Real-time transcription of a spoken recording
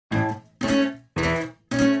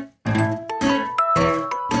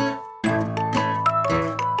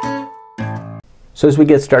So as we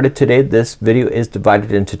get started today, this video is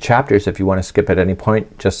divided into chapters. If you want to skip at any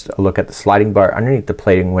point, just look at the sliding bar underneath the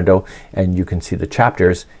plating window and you can see the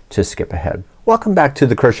chapters to skip ahead. Welcome back to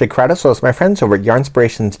the Crochet Karate. So it's my friends over at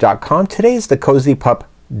yarnspirations.com. Today is the Cozy Pup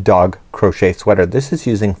Dog Crochet Sweater. This is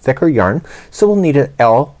using thicker yarn, so we'll need an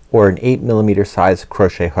L or an 8mm size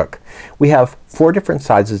crochet hook. We have 4 different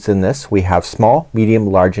sizes in this. We have small, medium,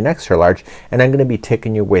 large, and extra large, and I'm going to be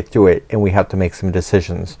taking your way through it and we have to make some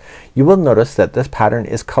decisions. You will notice that this pattern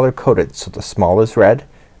is color coded. So the small is red,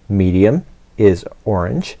 medium is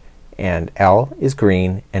orange, and L is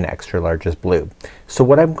green, and extra large is blue. So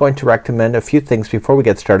what I'm going to recommend a few things before we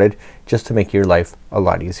get started just to make your life a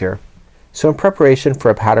lot easier. So in preparation for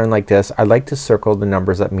a pattern like this, I like to circle the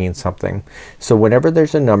numbers that mean something. So whenever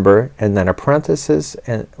there's a number and then a parenthesis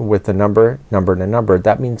and with a number, number, and a number,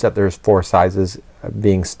 that means that there's 4 sizes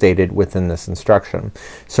being stated within this instruction.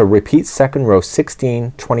 So repeat second row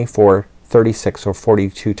 16, 24, 36, or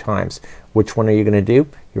 42 times. Which one are you gonna do?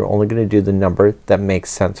 You're only gonna do the number that makes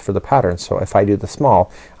sense for the pattern. So if I do the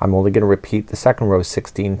small, I'm only gonna repeat the second row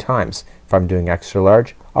 16 times. If I'm doing extra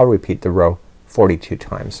large, I'll repeat the row 42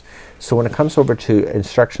 times. So when it comes over to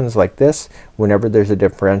instructions like this, whenever there's a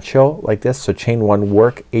differential like this, so chain 1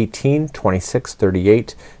 work 18, 26,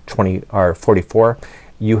 38, 20 or 44,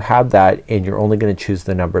 you have that and you're only gonna choose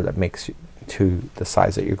the number that makes you to the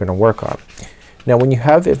size that you're gonna work on. Now when you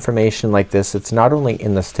have information like this, it's not only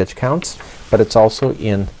in the stitch counts, but it's also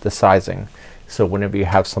in the sizing. So whenever you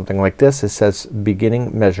have something like this, it says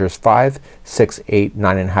beginning measures 5, 6, 8,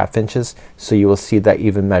 9.5 inches. So you will see that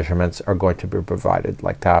even measurements are going to be provided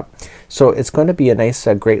like that. So it's going to be a nice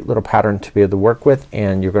great little pattern to be able to work with,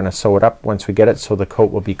 and you're going to sew it up once we get it so the coat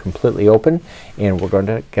will be completely open, and we're going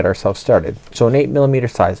to get ourselves started. So an 8mm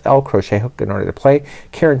size L crochet hook in order to play.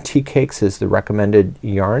 Caron Tea Cakes is the recommended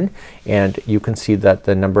yarn, and you can see that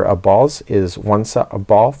the number of balls is 1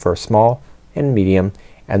 ball for small and medium,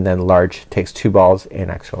 and then large takes 2 balls and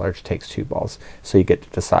extra large takes 2 balls. So you get to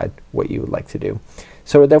decide what you would like to do.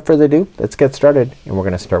 So without further ado, let's get started, and we're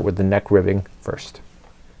gonna start with the neck ribbing first.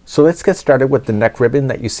 So let's get started with the neck ribbon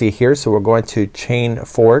that you see here. So we're going to chain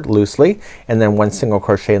 4 loosely and then 1 single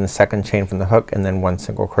crochet in the second chain from the hook, and then 1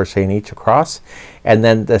 single crochet in each across, and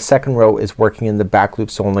then the second row is working in the back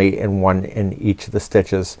loops only and 1 in each of the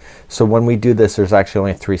stitches. So when we do this, there's actually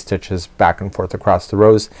only 3 stitches back and forth across the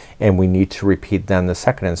rows, and we need to repeat then the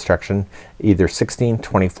second instruction either 16,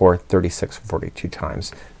 24, 36, 42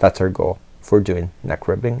 times. That's our goal for doing neck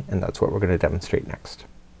ribbing, and that's what we're gonna demonstrate next.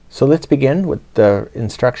 So let's begin with the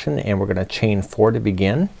instruction, and we're gonna chain 4 to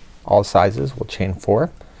begin. All sizes will chain 4.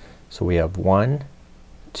 So we have 1,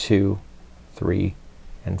 2, 3,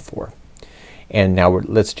 and 4. And now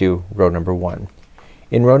let's do row number 1.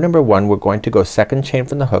 In row number 1 we're going to go second chain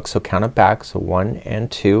from the hook, so count it back. So 1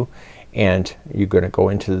 and 2, and you're gonna go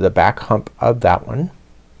into the back hump of that one.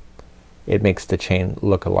 It makes the chain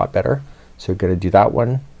look a lot better. So you're gonna do that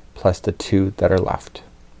one plus the 2 that are left.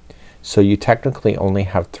 So you technically only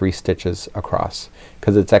have 3 stitches across.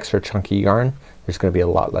 Because it's extra chunky yarn, there's gonna be a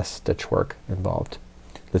lot less stitch work involved.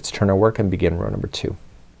 Let's turn our work and begin row number 2.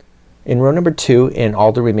 In row number 2, in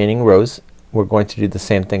all the remaining rows, we're going to do the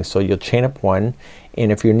same thing. So you'll chain up 1,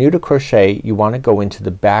 and if you're new to crochet, you want to go into the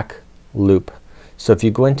back loop. So if you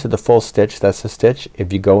go into the full stitch, that's the stitch.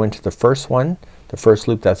 If you go into the first one, the first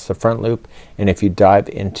loop, that's the front loop, and if you dive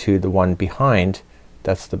into the one behind,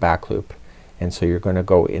 that's the back loop. And so you're gonna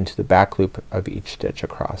go into the back loop of each stitch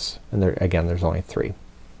across, and there again there's only 3.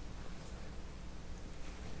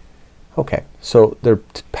 Okay, so the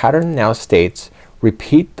pattern now states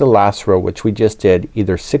repeat the last row which we just did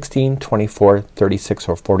either 16, 24, 36,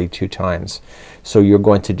 or 42 times. So you're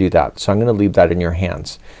going to do that. So I'm gonna leave that in your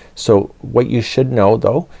hands. So what you should know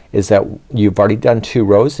though is that you've already done 2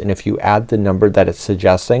 rows, and if you add the number that it's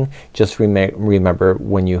suggesting, just remember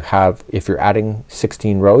when you have, if you're adding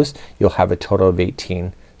 16 rows, you'll have a total of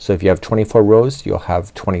 18. So if you have 24 rows, you'll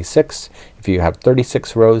have 26. If you have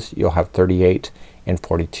 36 rows, you'll have 38, and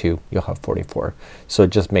 42, you'll have 44. So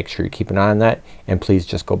just make sure you keep an eye on that, and please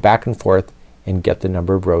just go back and forth and get the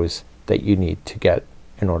number of rows that you need to get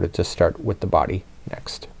in order to start with the body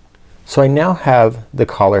next. So I now have the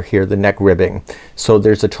collar here, the neck ribbing. So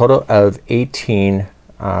there's a total of 18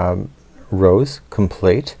 rows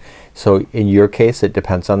complete. So in your case it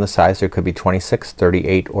depends on the size. There could be 26,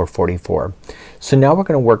 38, or 44. So now we're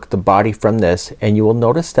gonna work the body from this, and you will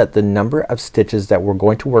notice that the number of stitches that we're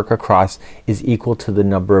going to work across is equal to the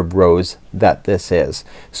number of rows that this is.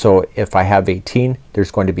 So if I have 18,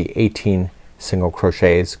 there's going to be 18 single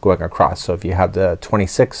crochets going across. So if you have the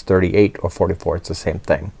 26, 38, or 44, it's the same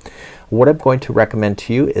thing. What I'm going to recommend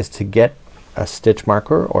to you is to get a stitch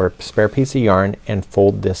marker or a spare piece of yarn and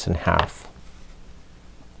fold this in half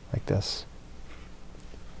like this.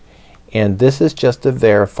 And this is just to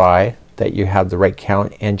verify that you have the right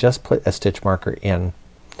count, and just put a stitch marker in.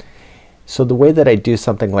 So the way that I do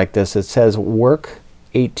something like this, it says work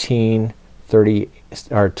 18, 30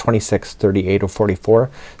 or 26, 38 or 44.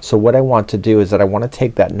 So what I want to do is that I want to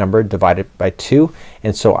take that number, divide it by 2,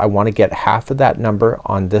 and so I want to get half of that number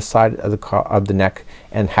on this side of the neck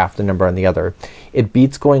and half the number on the other. It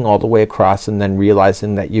beats going all the way across and then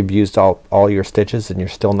realizing that you've used all your stitches and you're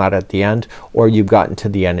still not at the end, or you've gotten to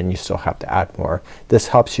the end and you still have to add more. This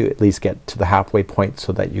helps you at least get to the halfway point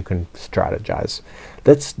so that you can strategize.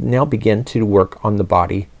 Let's now begin to work on the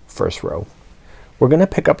body first row. We're gonna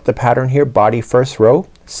pick up the pattern here, body first row,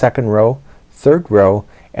 second row, third row,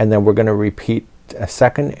 and then we're gonna repeat a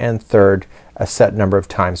second and third a set number of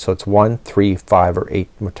times. So it's 1, 3, 5 or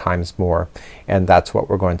 8 times more, and that's what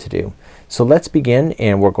we're going to do. So let's begin,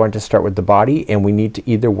 and we're going to start with the body, and we need to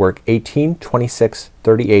either work 18, 26,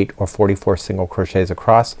 38 or 44 single crochets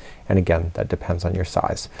across, and again that depends on your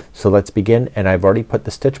size. So let's begin, and I've already put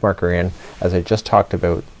the stitch marker in as I just talked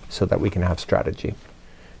about so that we can have strategy.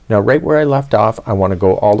 Now right where I left off, I want to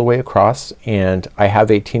go all the way across, and I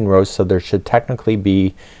have 18 rows, so there should technically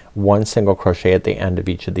be 1 single crochet at the end of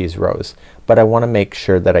each of these rows. But I want to make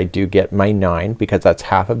sure that I do get my 9 because that's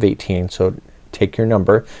half of 18. So take your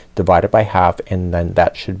number, divide it by half, and then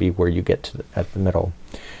that should be where you get to at the middle.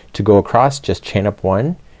 To go across, just chain up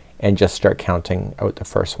 1 and just start counting out the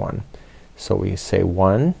first one. So we say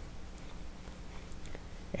 1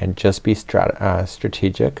 and just be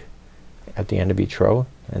strategic at the end of each row,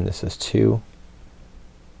 and this is 2,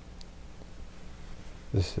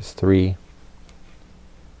 this is 3,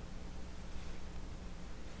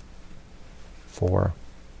 4,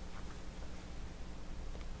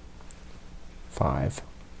 5,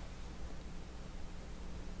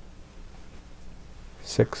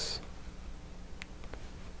 6,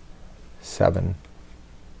 7,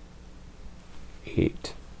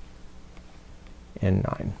 8 and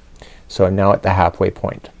 9. So I'm now at the halfway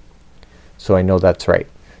point. So I know that's right.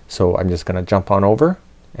 So I'm just gonna jump on over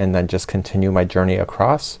and then just continue my journey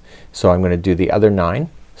across. So I'm gonna do the other 9.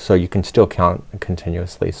 So you can still count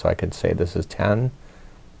continuously. So I could say this is 10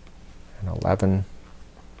 and 11,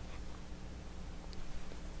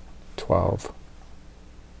 12,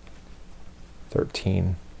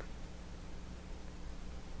 13,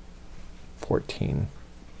 14,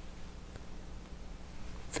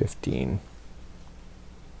 15,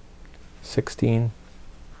 16,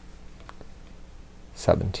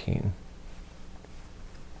 17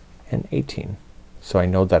 and 18. So I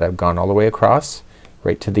know that I've gone all the way across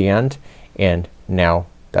right to the end, and now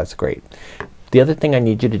that's great. The other thing I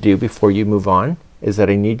need you to do before you move on is that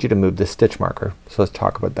I need you to move the stitch marker. So let's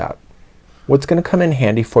talk about that. What's gonna come in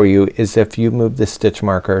handy for you is if you move the stitch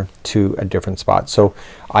marker to a different spot. So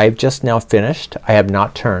I've just now finished, I have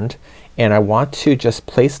not turned, and I want to just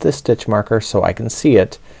place this stitch marker so I can see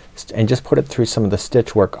it and just put it through some of the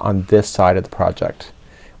stitch work on this side of the project.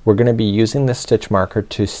 We're gonna be using this stitch marker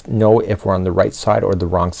to know if we're on the right side or the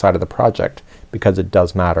wrong side of the project, because it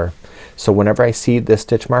does matter. So whenever I see this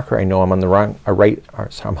stitch marker, I know I'm on the I'm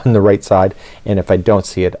on the right side, and if I don't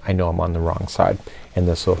see it, I know I'm on the wrong side, and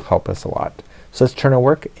this will help us a lot. So let's turn our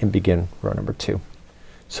work and begin row number 2.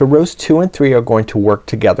 So rows 2 and 3 are going to work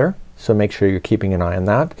together, so make sure you're keeping an eye on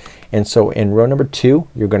that. And so in row number 2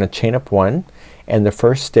 you're gonna chain up 1, and the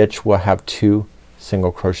first stitch will have 2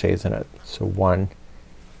 single crochets in it. So 1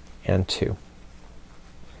 and 2.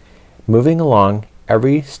 Moving along,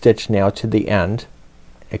 every stitch now to the end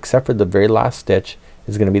except for the very last stitch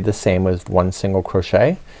is gonna be the same as 1 single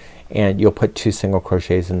crochet, and you'll put 2 single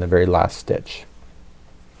crochets in the very last stitch,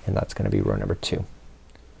 and that's gonna be row number 2.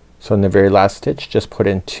 So in the very last stitch just put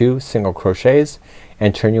in 2 single crochets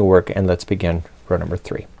and turn your work, and let's begin row number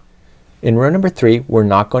 3. In row number 3 we're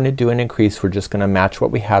not going to do an increase, we're just gonna match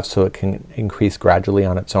what we have so it can increase gradually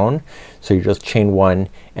on its own. So you just chain 1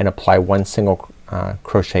 and apply 1 single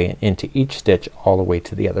crochet into each stitch all the way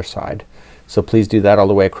to the other side. So please do that all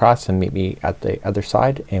the way across and meet me at the other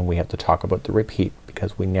side, and we have to talk about the repeat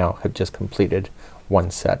because we now have just completed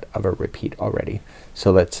 1 set of a repeat already.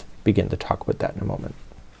 So let's begin to talk about that in a moment.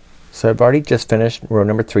 So I've already just finished row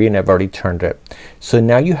number 3 and I've already turned it. So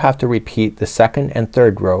now you have to repeat the second and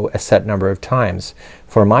third row a set number of times.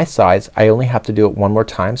 For my size I only have to do it 1 more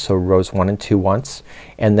time, so rows 1 and 2 once,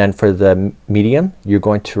 and then for the medium you're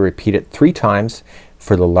going to repeat it 3 times.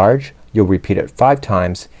 For the large you'll repeat it 5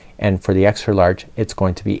 times, and for the extra large it's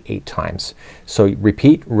going to be 8 times. So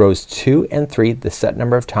repeat rows 2 and 3 the set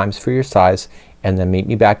number of times for your size, and then meet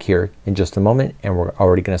me back here in just a moment and we're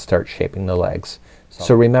already gonna start shaping the legs.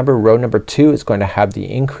 So remember, row number 2 is going to have the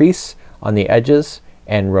increase on the edges,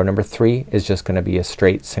 and row number 3 is just gonna be a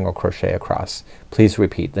straight single crochet across. Please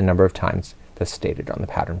repeat the number of times that's stated on the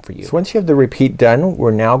pattern for you. So once you have the repeat done,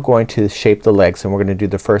 we're now going to shape the legs, and we're gonna do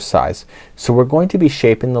the first size. So we're going to be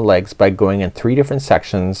shaping the legs by going in 3 different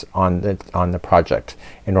sections on the project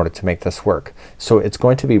in order to make this work. So it's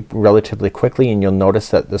going to be relatively quickly, and you'll notice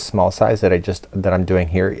that the small size that I'm doing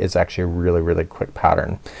here is actually a really quick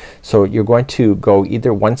pattern. So you're going to go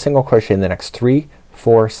either 1 single crochet in the next 3,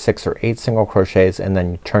 4, 6 or 8 single crochets, and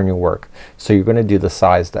then you turn your work. So you're gonna do the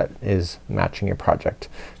size that is matching your project.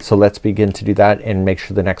 So let's begin to do that, and make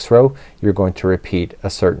sure the next row you're going to repeat a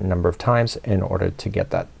certain number of times in order to get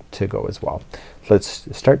that to go as well. Let's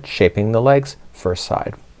start shaping the legs first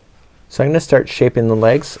side. So I'm gonna start shaping the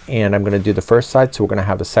legs, and I'm gonna do the first side. So we're gonna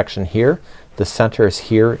have a section here, the center is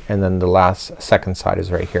here, and then the second side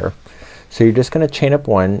is right here. So you're just gonna chain up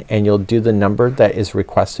 1, and you'll do the number that is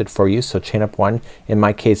requested for you. So chain up 1. In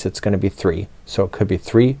my case it's gonna be 3. So it could be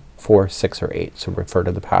 3, 4, 6 or 8. So refer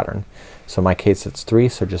to the pattern. So in my case it's 3,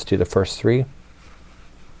 so just do the first 3.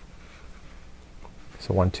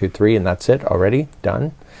 So 1, 2, 3, and that's it already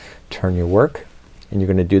done. Turn your work, and you're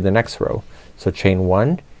gonna do the next row. So chain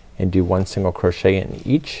 1 and do 1 single crochet in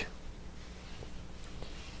each.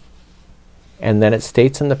 And then it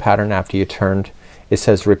states in the pattern after you turned, it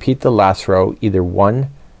says repeat the last row either 1,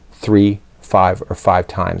 3, 5 or 5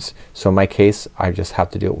 times. So in my case I just have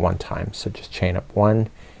to do it 1 time. So just chain up 1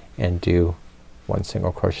 and do 1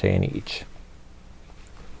 single crochet in each.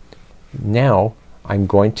 Now I'm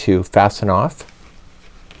going to fasten off,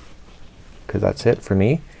 because that's it for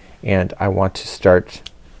me, and I want to start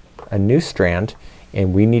a new strand,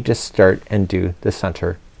 and we need to start and do the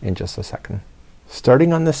center in just a second.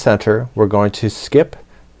 Starting on the center, we're going to skip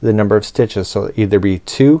the number of stitches. So either be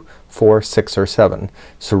 2, 4, 6 or 7.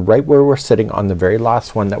 So right where we're sitting on the very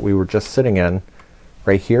last one that we were just sitting in,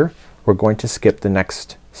 right here, we're going to skip the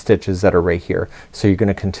next stitches that are right here. So you're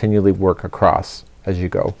gonna continually work across as you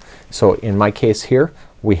go. So in my case here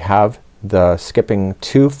we have the skipping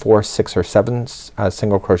 2, 4, 6 or 7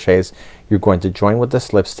 single crochets. You're going to join with the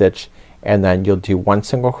slip stitch, and then you'll do 1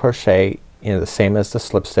 single crochet the same as the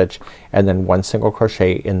slip stitch, and then 1 single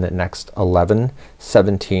crochet in the next 11,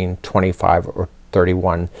 17, 25 or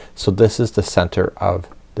 31. So this is the center of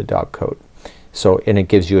the dog coat. So, and it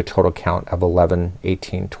gives you a total count of 11,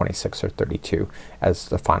 18, 26 or 32 as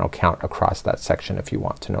the final count across that section if you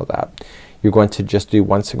want to know that. You're going to just do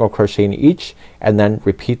 1 single crochet in each, and then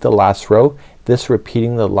repeat the last row. This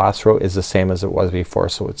repeating the last row is the same as it was before,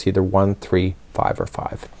 so it's either 1, 3, 5 or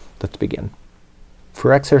 5. Let's begin.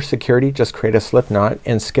 For extra security, just create a slip knot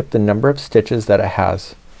and skip the number of stitches that it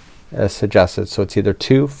has as suggested. So it's either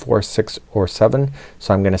 2, 4, 6 or 7.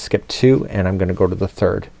 So I'm gonna skip 2 and I'm gonna go to the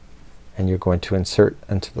 3rd, and you're going to insert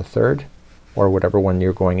into the 3rd or whatever one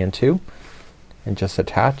you're going into, and just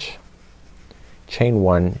attach, chain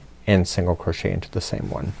 1 and single crochet into the same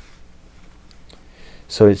one.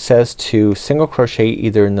 So it says to single crochet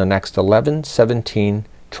either in the next 11, 17,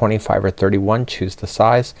 25 or 31. Choose the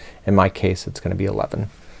size. In my case it's gonna be 11.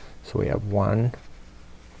 So we have 1,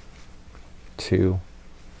 2,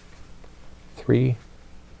 3,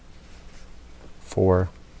 4,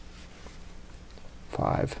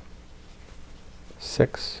 5,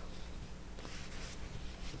 6,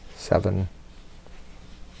 7,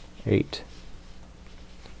 8,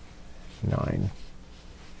 9,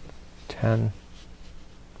 10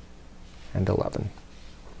 and 11.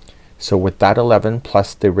 So with that 11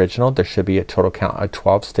 plus the original, there should be a total count of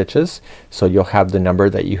 12 stitches. So you'll have the number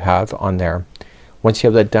that you have on there. Once you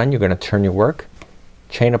have that done, you're gonna turn your work,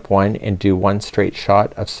 chain up 1 and do 1 straight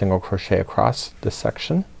shot of single crochet across this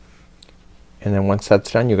section. And then once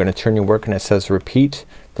that's done, you're gonna turn your work, and it says repeat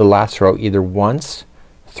the last row either once,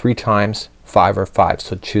 3 times, 5 or 5.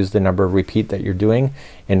 So choose the number of repeat that you're doing.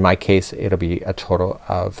 In my case it'll be a total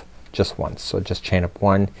of just once. So just chain up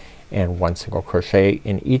 1 and 1 single crochet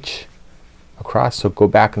in each across. So go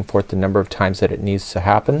back and forth the number of times that it needs to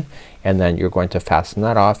happen, and then you're going to fasten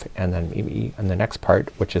that off, and then maybe on the next part,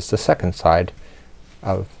 which is the second side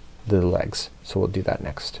of the legs. So we'll do that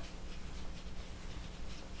next.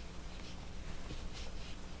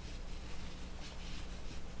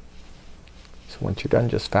 So once you're done,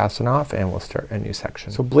 just fasten off and we'll start a new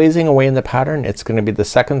section. So blazing away in the pattern, it's gonna be the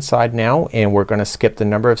second side now, and we're gonna skip the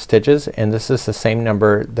number of stitches, and this is the same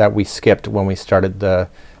number that we skipped when we started the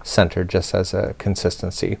center, just as a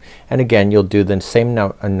consistency. And again, you'll do the same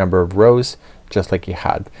number of rows, just like you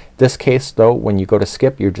had. This case though, when you go to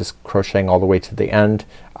skip, you're just crocheting all the way to the end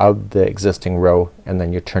of the existing row, and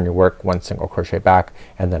then you turn your work 1 single crochet back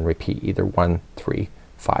and then repeat either 1, 3,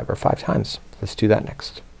 5 or 5 times. Let's do that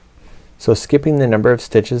next. So skipping the number of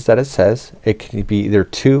stitches that it says, it can be either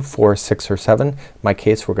 2, 4, 6 or 7. In my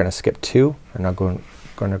case we're gonna skip 2 and I'm going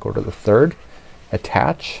to go to the third,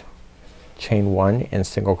 attach, chain 1 and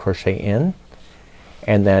single crochet in,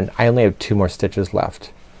 and then I only have 2 more stitches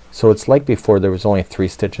left. So it's like before, there was only 3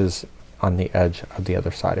 stitches on the edge of the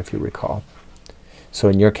other side, if you recall. So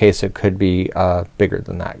in your case it could be bigger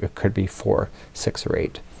than that. It could be 4, 6 or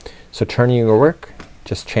 8. So turning your work,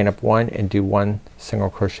 just chain up 1 and do 1 single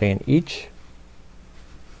crochet in each,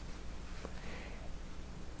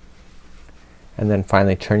 and then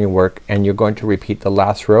finally turn your work, and you're going to repeat the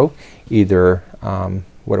last row either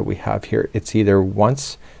what do we have here? It's either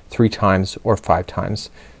once, 3 times or 5 times.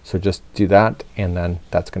 So just do that, and then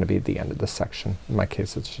that's gonna be the end of this section. In my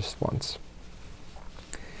case it's just once.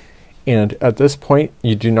 And at this point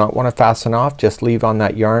you do not want to fasten off, just leave on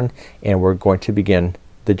that yarn, and we're going to begin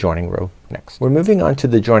the joining row next. We're moving on to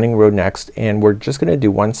the joining row next, and we're just gonna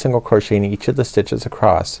do 1 single crochet in each of the stitches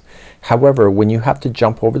across. However, when you have to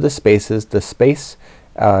jump over the spaces, the space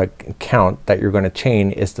count that you're gonna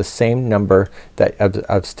chain is the same number that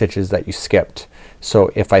of stitches that you skipped.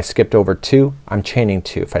 So if I skipped over 2, I'm chaining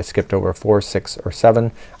 2. If I skipped over 4, 6 or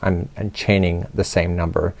 7, I'm chaining the same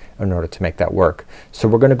number in order to make that work. So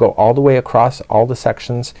we're gonna go all the way across all the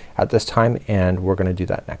sections at this time, and we're gonna do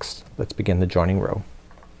that next. Let's begin the joining row.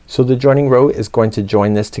 So the joining row is going to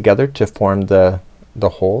join this together to form the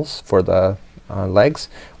holes for the legs.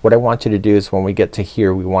 What I want you to do is when we get to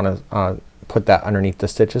here, we want to put that underneath the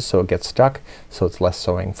stitches so it gets stuck, so it's less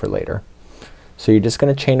sewing for later. So you're just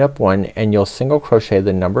gonna chain up 1 and you'll single crochet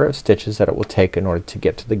the number of stitches that it will take in order to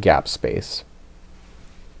get to the gap space.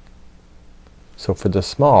 So for the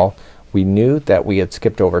small, we knew that we had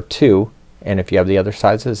skipped over 2, and if you have the other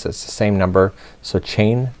sizes it's the same number, so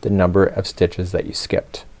chain the number of stitches that you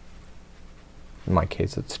skipped. In my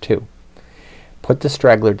case it's 2. Put the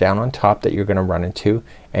straggler down on top that you're gonna run into,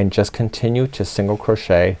 and just continue to single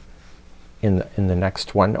crochet in the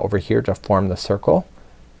next one over here to form the circle,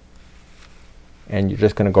 and you're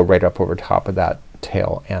just gonna go right up over top of that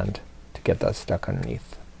tail end to get that stuck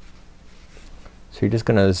underneath. So you're just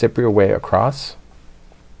gonna zip your way across,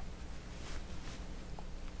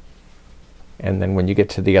 and then when you get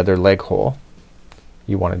to the other leg hole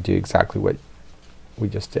you want to do exactly what we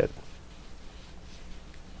just did.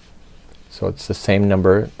 So it's the same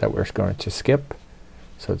number that we're going to skip.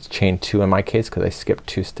 So it's chain 2 in my case because I skipped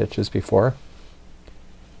 2 stitches before.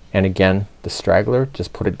 And again the straggler,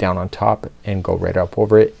 just put it down on top and go right up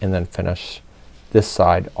over it, and then finish this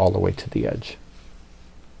side all the way to the edge.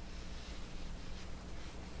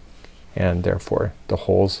 And therefore the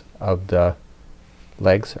holes of the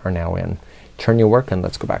legs are now in. Turn your work and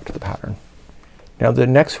let's go back to the pattern. Now the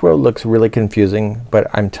next row looks really confusing, but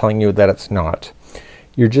I'm telling you that it's not.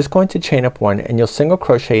 You're just going to chain up 1 and you'll single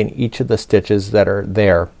crochet in each of the stitches that are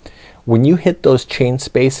there. When you hit those chain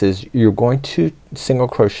spaces, you're going to single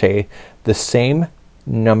crochet the same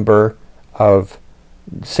number of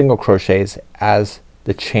single crochets as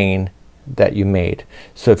the chain that you made.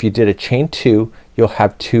 So if you did a chain 2, you'll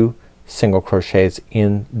have 2 single crochets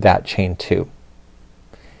in that chain 2.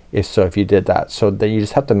 If you did that, so then you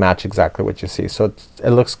just have to match exactly what you see. So it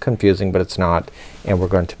looks confusing, but it's not, and we're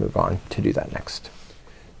going to move on to do that next.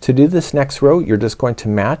 To do this next row, you're just going to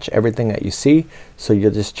match everything that you see. So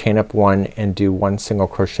you'll just chain up 1 and do 1 single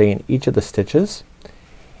crochet in each of the stitches,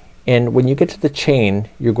 and when you get to the chain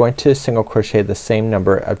you're going to single crochet the same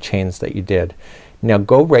number of chains that you did. Now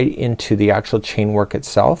go right into the actual chain work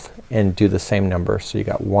itself and do the same number. So you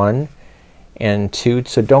got 1 and 2,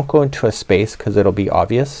 so don't go into a space because it'll be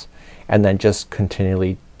obvious, and then just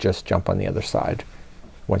continually just jump on the other side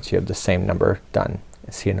once you have the same number done.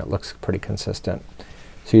 See, and it looks pretty consistent.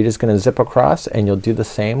 So you're just gonna zip across and you'll do the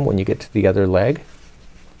same when you get to the other leg.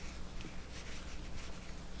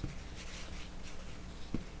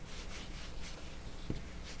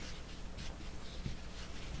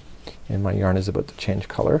 And my yarn is about to change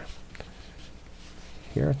color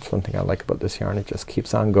here. It's one thing I like about this yarn, it just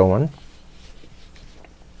keeps on going.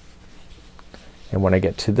 And when I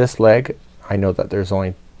get to this leg I know that there's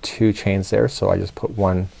only 2 chains there, so I just put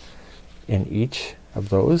 1 in each of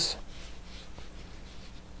those,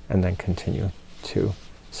 and then continue to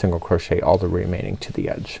single crochet all the remaining to the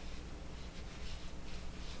edge.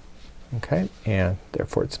 Okay, and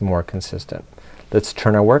therefore it's more consistent. Let's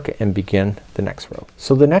turn our work and begin the next row.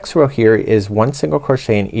 So the next row here is 1 single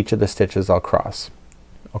crochet in each of the stitches I'll cross.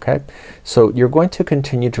 Okay, so you're going to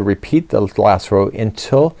continue to repeat the last row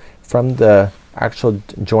until from the actual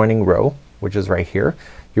joining row, which is right here,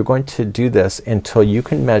 you're going to do this until you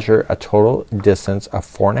can measure a total distance of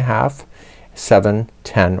 4.5, 7,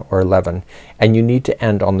 10 or 11, and you need to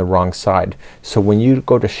end on the wrong side. So when you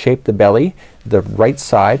go to shape the belly, the right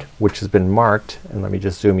side, which has been marked, and let me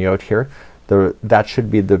just zoom you out here, that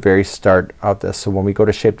should be the very start of this. So when we go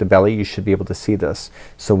to shape the belly, you should be able to see this.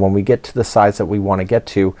 So when we get to the size that we want to get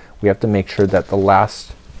to, we have to make sure that the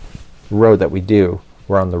last row that we do,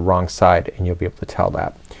 we're on the wrong side, and you'll be able to tell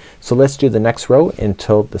that. So let's do the next row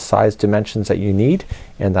until the size dimensions that you need,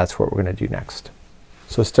 and that's what we're gonna do next.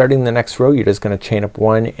 So starting the next row, you're just gonna chain up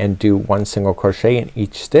 1 and do 1 single crochet in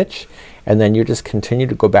each stitch, and then you just continue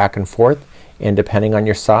to go back and forth, and depending on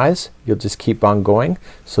your size you'll just keep on going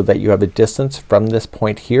so that you have a distance from this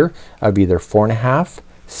point here of either 4.5,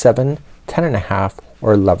 7, 10.5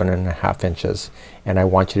 or 11.5 inches. And I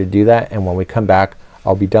want you to do that, and when we come back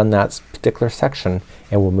I'll be done that particular section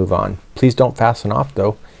and we'll move on. Please don't fasten off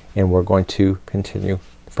though, and we're going to continue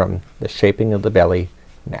from the shaping of the belly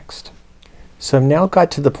next. So I've now got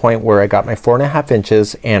to the point where I got my 4.5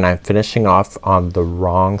 inches and I'm finishing off on the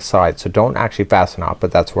wrong side. So don't actually fasten off,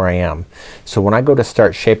 but that's where I am. So when I go to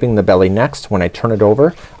start shaping the belly next, when I turn it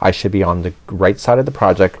over, I should be on the right side of the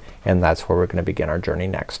project, and that's where we're gonna begin our journey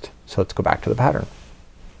next. So let's go back to the pattern.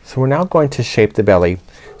 So we're now going to shape the belly.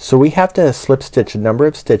 So we have to slip stitch a number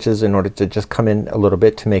of stitches in order to just come in a little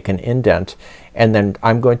bit to make an indent, and then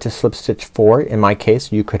I'm going to slip stitch 4 in my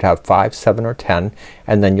case. You could have 5, 7 or 10,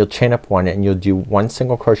 and then you'll chain up 1 and you'll do 1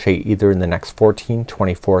 single crochet either in the next 14,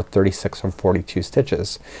 24, 36 or 42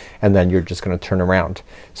 stitches, and then you're just gonna turn around.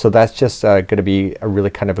 So that's just gonna be a really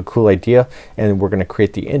kind of a cool idea, and we're gonna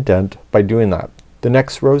create the indent by doing that. The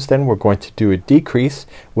next rows then we're going to do a decrease,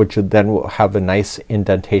 which then will have a nice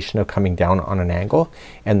indentation of coming down on an angle,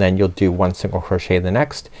 and then you'll do 1 single crochet in the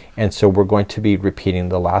next, and so we're going to be repeating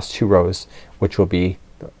the last 2 rows, which will be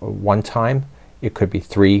 1 time, it could be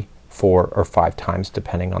 3, 4 or 5 times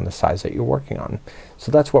depending on the size that you're working on.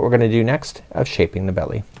 So that's what we're gonna do next of shaping the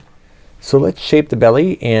belly. So let's shape the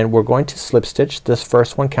belly, and we're going to slip stitch. This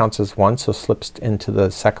first one counts as 1, so slip into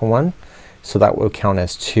the second one, so that will count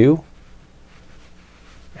as 2,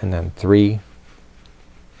 and then 3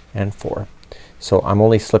 and 4. So I'm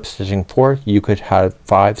only slip stitching 4. You could have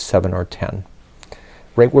 5, 7 or 10.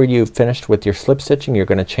 Right where you've finished with your slip stitching, you're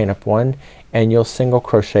gonna chain up 1 and you'll single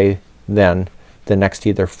crochet then the next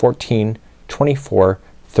either 14, 24,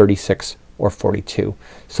 36 or 42.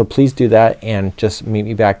 So please do that, and just meet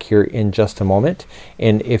me back here in just a moment,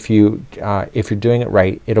 and if you're doing it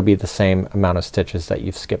right, it'll be the same amount of stitches that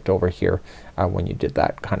you've skipped over here when you did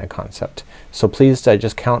that kind of concept. So please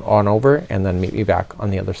just count on over and then meet me back on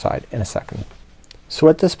the other side in a second. So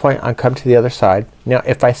at this point I'll come to the other side. Now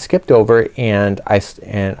if I skipped over and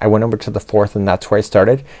I went over to the 4th and that's where I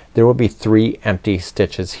started, there will be 3 empty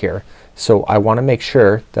stitches here. So I want to make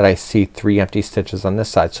sure that I see 3 empty stitches on this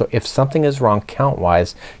side. So if something is wrong count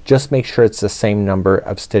wise, just make sure it's the same number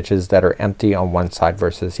of stitches that are empty on one side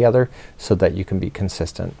versus the other, so that you can be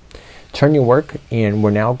consistent. Turn your work, and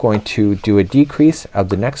we're now going to do a decrease of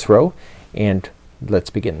the next row, and let's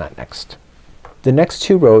begin that next. The next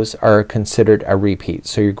 2 rows are considered a repeat.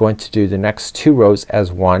 So you're going to do the next 2 rows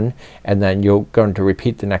as 1, and then you're going to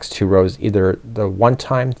repeat the next 2 rows either the 1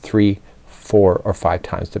 time, 3, 4 or 5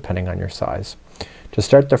 times depending on your size. To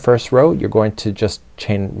start the first row, you're going to just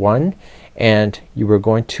chain 1, and you are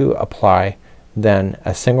going to apply then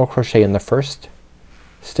a single crochet in the first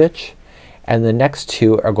stitch, and the next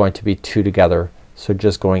 2 are going to be 2 together. So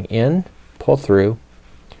just going in, pull through,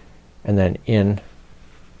 and then in,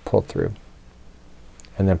 pull through,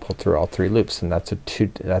 and then pull through all 3 loops, and that's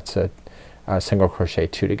a single crochet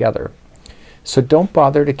 2 together. So don't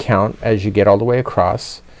bother to count as you get all the way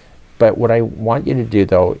across, but what I want you to do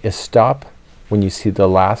though is stop when you see the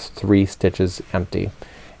last 3 stitches empty,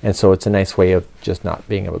 and so it's a nice way of just not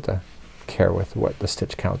being able to care with what the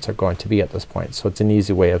stitch counts are going to be at this point. So it's an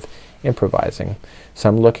easy way of improvising. So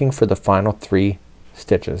I'm looking for the final 3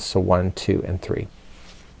 stitches, so 1, 2 and 3.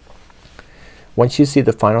 Once you see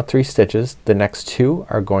the final 3 stitches, the next 2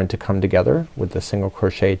 are going to come together with the single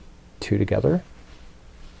crochet 2 together,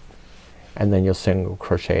 and then you'll single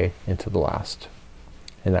crochet into the last.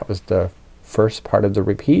 And that was the first part of the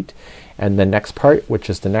repeat, and the next part, which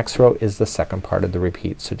is the next row, is the second part of the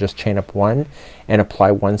repeat. So just chain up 1 and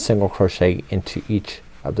apply 1 single crochet into each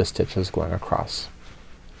of the stitches going across.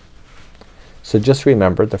 So just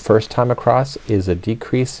remember, the first time across is a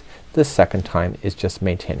decrease, the second time is just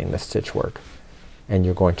maintaining the stitch work, and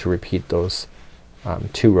you're going to repeat those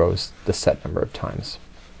 2 rows the set number of times.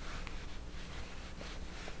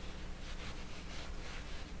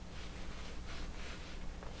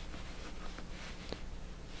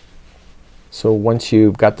 So once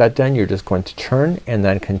you've got that done, you're just going to turn and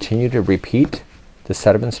then continue to repeat the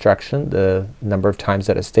set of instruction the number of times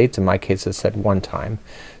that it states. In my case it said 1 time.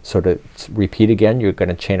 So to repeat again, you're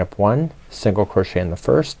gonna chain up 1, single crochet in the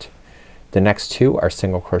first, the next 2 are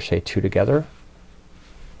single crochet 2 together,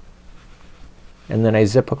 and then I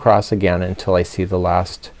zip across again until I see the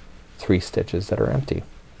last 3 stitches that are empty.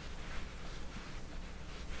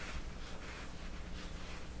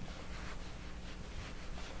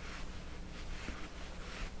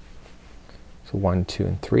 So 1, 2,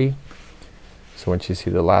 and 3. So once you see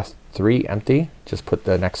the last 3 empty, just put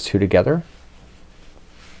the next 2 together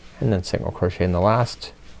and then single crochet in the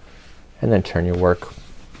last, and then turn your work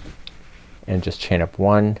and just chain up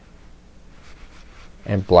 1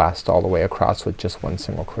 and blast all the way across with just 1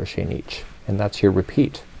 single crochet in each, and that's your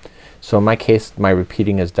repeat. So in my case my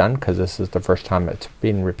repeating is done because this is the first time it's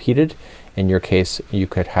being repeated. In your case you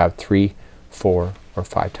could have 3, 4, or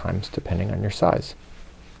 5 times depending on your size.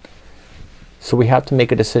 So we have to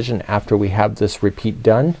make a decision after we have this repeat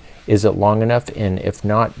done. Is it long enough? And if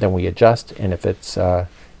not, then we adjust, and if it's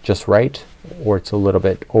just right or it's a little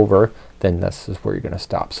bit over, then this is where you're gonna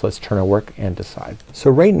stop. So let's turn our work and decide.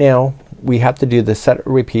 So right now we have to do the set of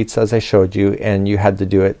repeats as I showed you, and you had to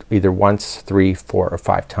do it either once, 3, 4, or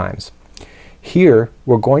 5 times. Here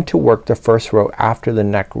we're going to work the first row after the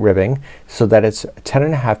neck ribbing so that it's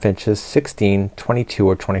 10.5 inches, 16, 22,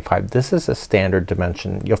 or 25. This is a standard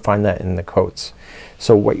dimension. You'll find that in the coats.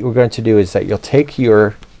 So what you're going to do is that you'll take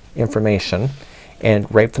your information and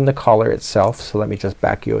right from the collar itself, so let me just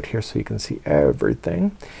back you out here so you can see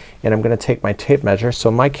everything, and I'm gonna take my tape measure. So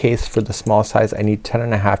in my case for the small size I need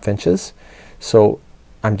 10.5 inches. So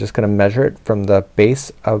I'm just gonna measure it from the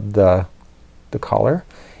base of the collar,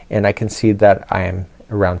 and I can see that I am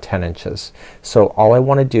around 10 inches. So all I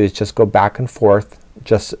want to do is just go back and forth,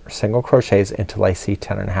 just single crochets until I see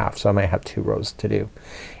 10.5. So I might have 2 rows to do,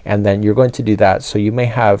 and then you're going to do that. So you may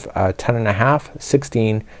have 10.5,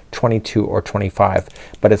 16, 22, or 25,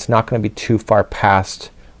 but it's not going to be too far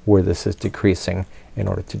past where this is decreasing in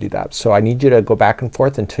order to do that. So I need you to go back and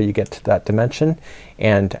forth until you get to that dimension,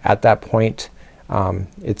 and at that point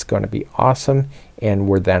it's going to be awesome, and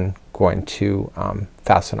we're then going to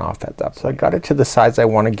fasten off at that point. So I got it to the size I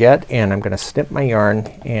want to get, and I'm gonna snip my yarn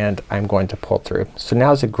and I'm going to pull through. So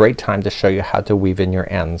now is a great time to show you how to weave in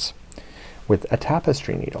your ends with a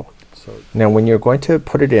tapestry needle. So now when you're going to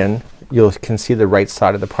put it in, you can see the right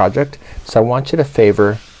side of the project. So I want you to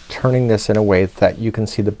favor turning this in a way that you can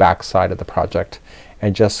see the back side of the project,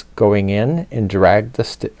 and just going in and drag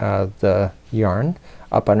the yarn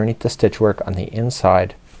up underneath the stitch work on the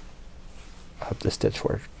inside of the stitch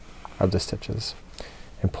work of the stitches,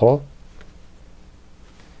 and pull,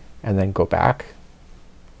 and then go back,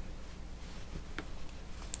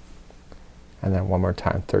 and then one more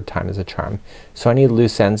time. Third time is a charm. So any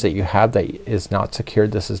loose ends that you have that is not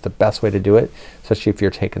secured, this is the best way to do it, especially if you're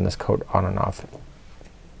taking this coat on and off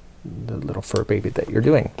the little fur baby that you're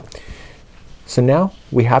doing. So now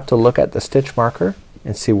we have to look at the stitch marker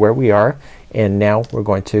and see where we are, and now we're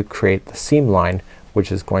going to create the seam line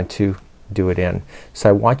which is going to do it in. So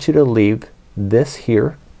I want you to leave this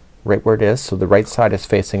here right where it is, so the right side is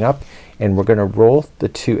facing up, and we're gonna roll the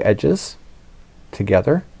 2 edges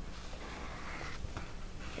together,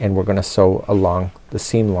 and we're gonna sew along the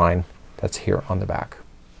seam line that's here on the back.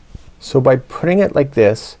 So by putting it like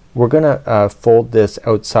this, we're gonna fold this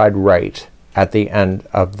outside right at the end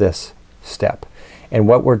of this step, and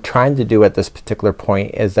what we're trying to do at this particular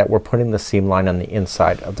point is that we're putting the seam line on the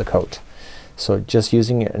inside of the coat. So just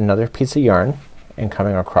using another piece of yarn and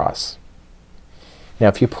coming across. Now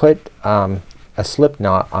if you put a slip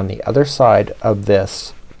knot on the other side of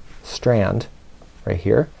this strand right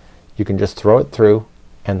here, you can just throw it through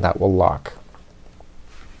and that will lock.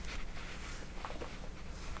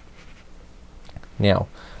 Now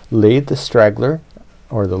lay the straggler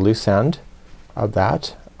or the loose end of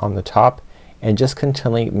that on the top, and just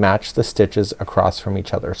continually match the stitches across from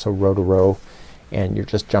each other. So row to row, and you're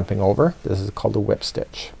just jumping over. This is called a whip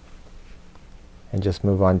stitch, and just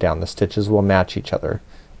move on down. The stitches will match each other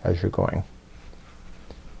as you're going,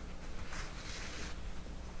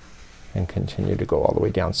 and continue to go all the way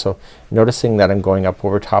down. So noticing that I'm going up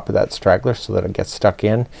over top of that straggler so that it gets stuck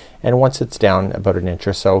in, and once it's down about 1 inch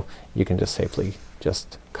or so, you can just safely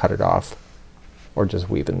just cut it off, or just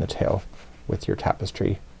weave in the tail with your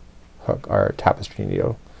tapestry hook or tapestry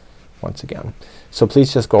needle once again. So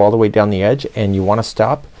please just go all the way down the edge, and you want to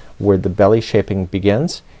stop where the belly shaping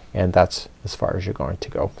begins, and that's as far as you're going to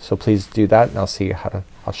go. So please do that, and I'll show you how to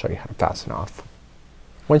fasten off.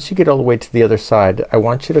 Once you get all the way to the other side, I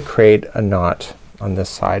want you to create a knot on this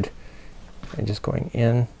side, and just going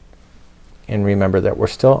in and remember that we're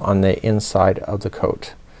still on the inside of the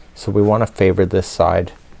coat. So we want to favor this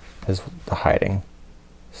side as the hiding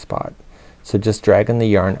spot. So just dragging the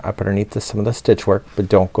yarn up underneath some of the stitch work, but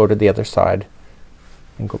don't go to the other side,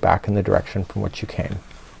 and go back in the direction from which you came.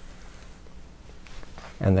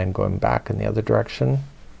 And then going back in the other direction.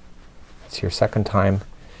 It's your second time,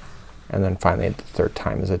 and then finally the third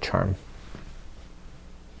time is a charm.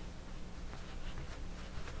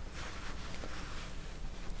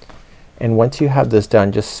 And once you have this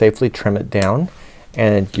done, just safely trim it down,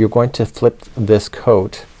 and you're going to flip this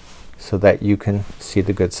coat so that you can see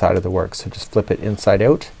the good side of the work. So just flip it inside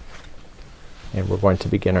out, and we're going to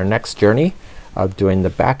begin our next journey of doing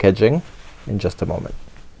the back edging in just a moment.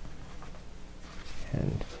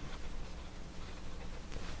 And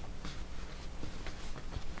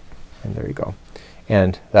there you go.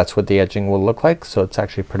 And that's what the edging will look like. So it's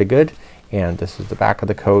actually pretty good. And this is the back of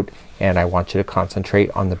the coat, and I want you to concentrate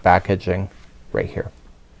on the back edging right here.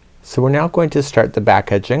 So we're now going to start the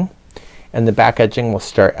back edging, and the back edging will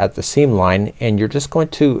start at the seam line, and you're just going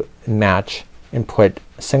to match and put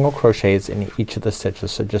single crochets in each of the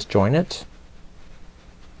stitches. So just join it,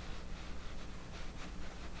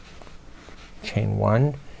 chain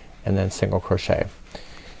one, and then single crochet.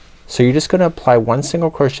 So you're just gonna apply one single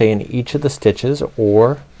crochet in each of the stitches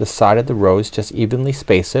or the side of the rows. Just evenly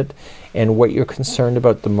space it, and what you're concerned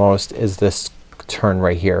about the most is this turn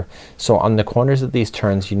right here. So on the corners of these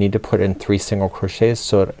turns you need to put in 3 single crochets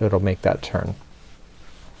so it'll make that turn.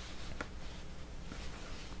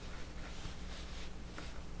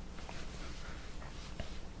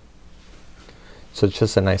 So it's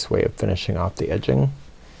just a nice way of finishing off the edging,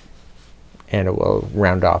 and it will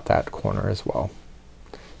round off that corner as well.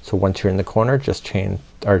 So once you're in the corner, just chain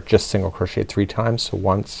or just single crochet 3 times. So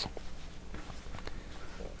once,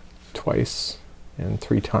 twice, and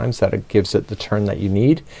 3 times. That gives it the turn that you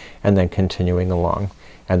need, and then continuing along,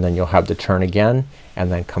 and then you'll have the turn again,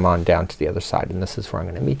 and then come on down to the other side. And this is where I'm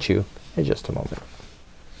gonna meet you in just a moment.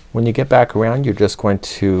 When you get back around, you're just going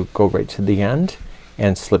to go right to the end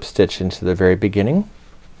and slip stitch into the very beginning,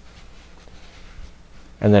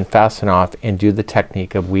 and then fasten off and do the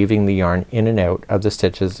technique of weaving the yarn in and out of the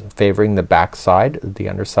stitches, favoring the back side, the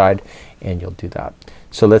underside, and you'll do that.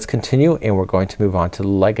 So let's continue, and we're going to move on to the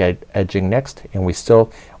leg edging next, and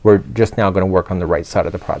we're just now gonna work on the right side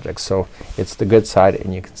of the project. So it's the good side,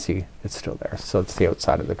 and you can see it's still there. So it's the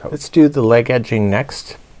outside of the coat. Let's do the leg edging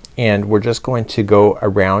next, and we're just going to go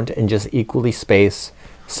around and just equally space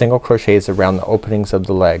single crochets around the openings of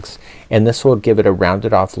the legs, and this will give it a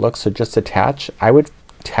rounded off look. So just attach. I would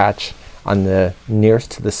attach on the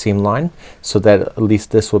nearest to the seam line, so that at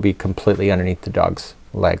least this will be completely underneath the dog's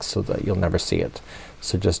legs, so that you'll never see it.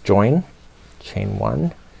 So just join, chain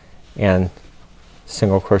 1, and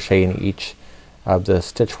single crochet in each of the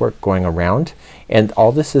stitch work going around, and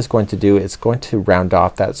all this is going to do is going to round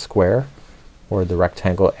off that square or the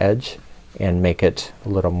rectangle edge and make it a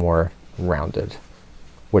little more rounded,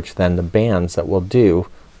 which then the bands that we'll do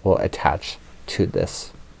will attach to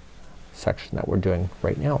this section that we're doing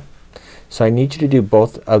right now. So I need you to do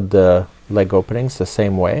both of the leg openings the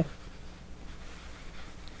same way.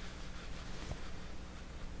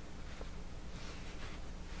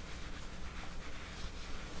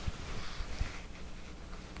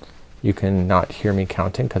 You can not hear me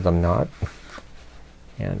counting because I'm not,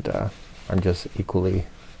 and I'm just equally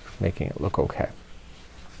making it look okay.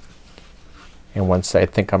 And once I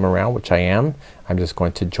think I'm around, which I am, I'm just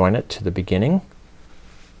going to join it to the beginning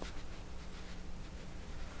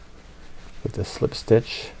with the slip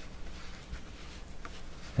stitch,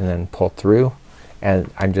 and then pull through, and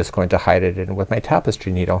I'm just going to hide it in with my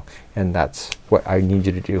tapestry needle, and that's what I need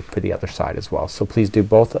you to do for the other side as well. So please do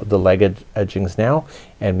both of the leg edgings now,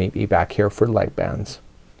 and meet me back here for leg bands.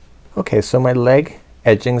 Okay, so my leg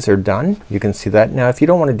edgings are done. You can see that. Now if you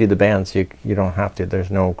don't want to do the bands, you don't have to. There's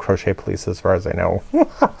no crochet police as far as I know.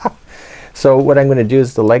 So what I'm gonna do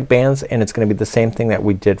is the leg bands, and it's gonna be the same thing that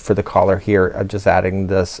we did for the collar here of just adding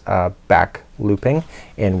this back looping,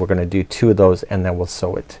 and we're gonna do 2 of those, and then we'll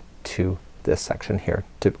sew it to this section here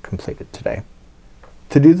to complete it today.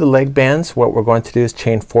 To do the leg bands, what we're going to do is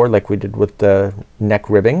chain 4 like we did with the neck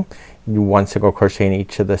ribbing. You 1 single crochet in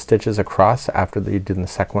each of the stitches across after you did the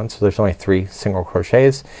second one, so there's only 3 single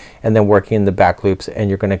crochets, and then working in the back loops, and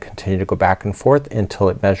you're gonna continue to go back and forth until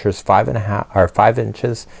it measures 5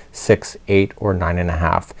 inches, 6, 8, or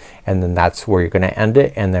 9.5, and then that's where you're gonna end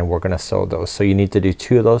it, and then we're gonna sew those. So you need to do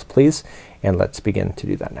 2 of those please, and let's begin to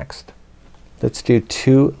do that next. Let's do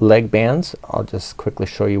 2 leg bands. I'll just quickly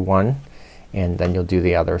show you one, and then you'll do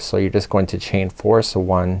the other. So you're just going to chain 4, so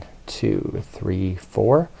 1, 2, 3,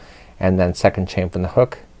 4, and then second chain from the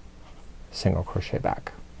hook, single crochet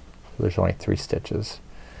back. So there's only 3 stitches.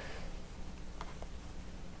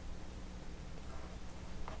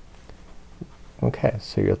 Okay,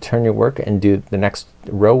 so you'll turn your work and do the next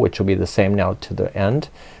row, which will be the same now to the end.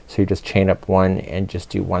 So you just chain up 1 and just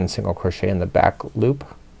do 1 single crochet in the back loop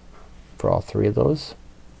for all 3 of those,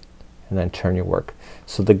 and then turn your work.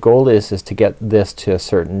 So the goal is to get this to a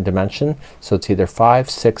certain dimension. So it's either 5,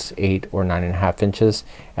 6, 8 or 9.5 inches,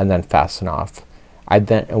 and then fasten off.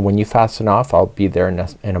 When you fasten off, I'll be there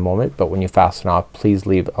in a moment, but when you fasten off, please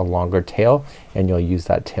leave a longer tail, and you'll use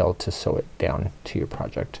that tail to sew it down to your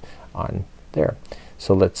project on there.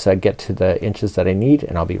 So let's get to the inches that I need,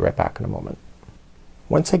 and I'll be right back in a moment.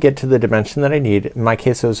 Once I get to the dimension that I need, in my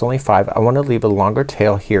case it was only 5, I want to leave a longer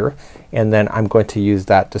tail here, and then I'm going to use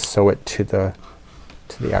that to sew it to the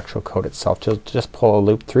actual coat itself. Just pull a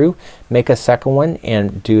loop through, make a second one,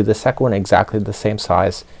 and do the second one exactly the same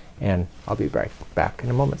size, and I'll be right back in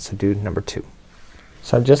a moment. So do number 2.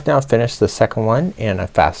 So I've just now finished the second one, and I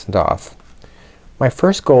fastened off. My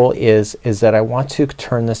first goal is that I want to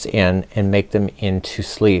turn this in and make them into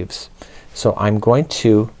sleeves. So I'm going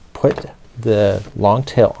to put the long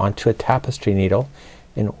tail onto a tapestry needle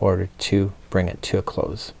in order to bring it to a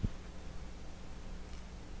close.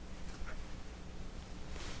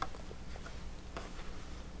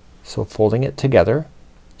 So folding it together,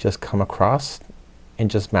 just come across and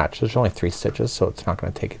just match. There's only 3 stitches, so it's not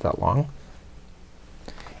going to take you that long.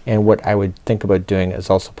 And what I would think about doing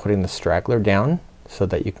is also putting the straggler down so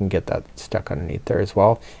that you can get that stuck underneath there as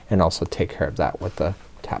well, and also take care of that with the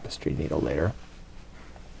tapestry needle later.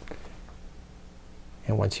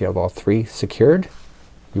 And once you have all 3 secured,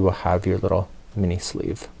 you will have your little mini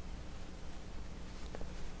sleeve.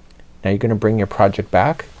 Now you're going to bring your project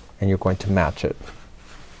back and you're going to match it.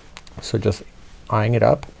 So just eyeing it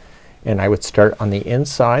up, and I would start on the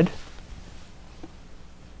inside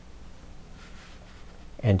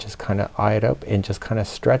and just kind of eye it up and just kind of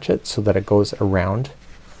stretch it so that it goes around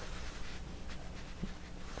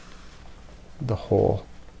the whole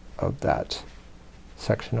of that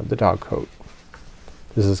section of the dog coat.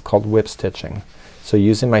 This is called whip stitching. So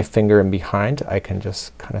using my finger in behind, I can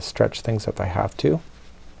just kind of stretch things if I have to.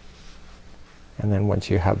 And then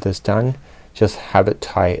once you have this done, just have it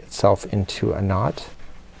tie itself into a knot.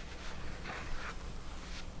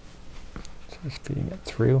 So just feeding it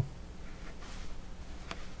through.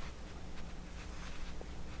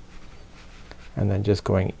 And then just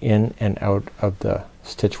going in and out of the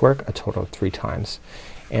stitch work a total of 3 times.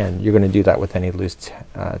 And you're going to do that with any loose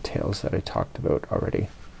tails that I talked about already.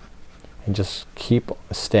 And just keep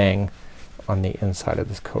staying on the inside of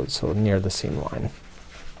this coat, so near the seam line.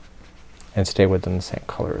 And stay within the same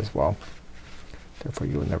color as well. Therefore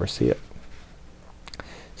you will never see it.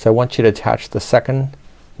 So I want you to attach the second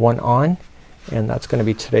one on, and that's going to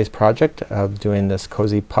be today's project of doing this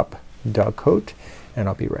cozy pup dog coat, and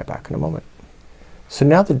I'll be right back in a moment. So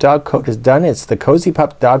now the dog coat is done. It's the cozy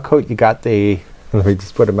pup dog coat. You got the, let me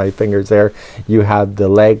just put in my fingers there, you have the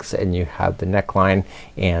legs and you have the neckline,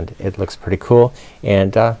 and it looks pretty cool.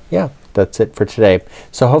 And yeah, that's it for today.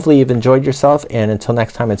 So hopefully you've enjoyed yourself, and until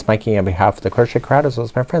next time, it's Mikey on behalf of the Crochet Crowd as well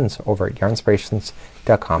as my friends over at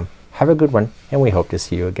yarnspirations.com. Have a good one, and we hope to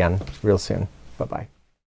see you again real soon. Bye bye.